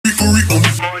Puri on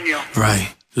the Coño. Right,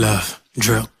 left,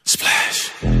 drip,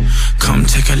 splash. Come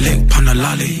take a lick, pon the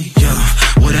lolly, yeah.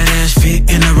 Would that ass fit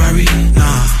in a Rari?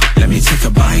 Nah, let me take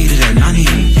a bite of that nani,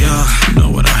 yeah. Know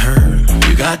what I heard?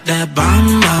 You got that bam,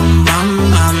 bam, bam,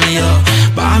 bam, yeah.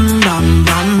 Bam, bam,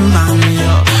 bam, bam,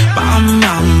 yeah. Bam,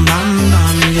 bam, bam,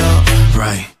 bam, yeah.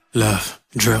 Right, left,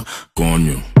 drip,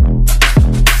 coño.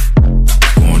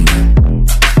 Coño.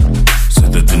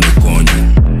 Siéntate en el coño.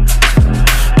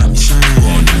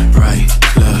 Coño. Right,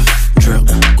 left, drip,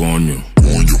 coño.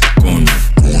 Coño, coño,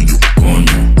 coño,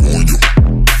 coño, coño.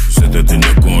 Siéntate en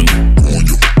el coño.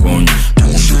 Coño, coño,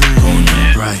 coño, coño.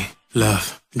 Right, left,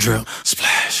 drip,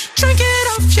 splash. Drink it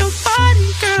off your body,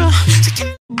 girl.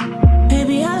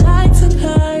 Baby, I like to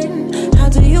learn. How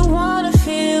do you wanna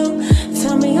feel?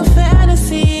 Tell me your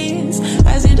fantasies.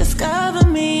 As you discover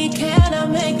me, can I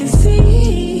make it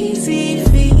easy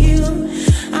for you?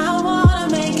 I wanna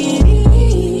make it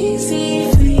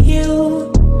easy for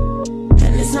you.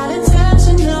 And it's not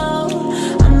intentional,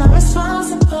 I'm not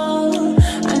responsible.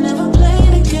 I never play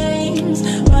the games,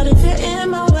 but if you're in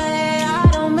my way, I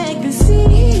don't make this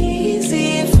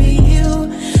easy for you.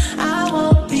 I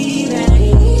won't be that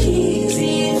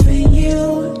easy for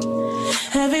you.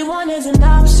 Everyone is an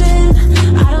option,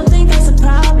 I don't think that's a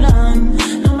problem.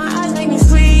 No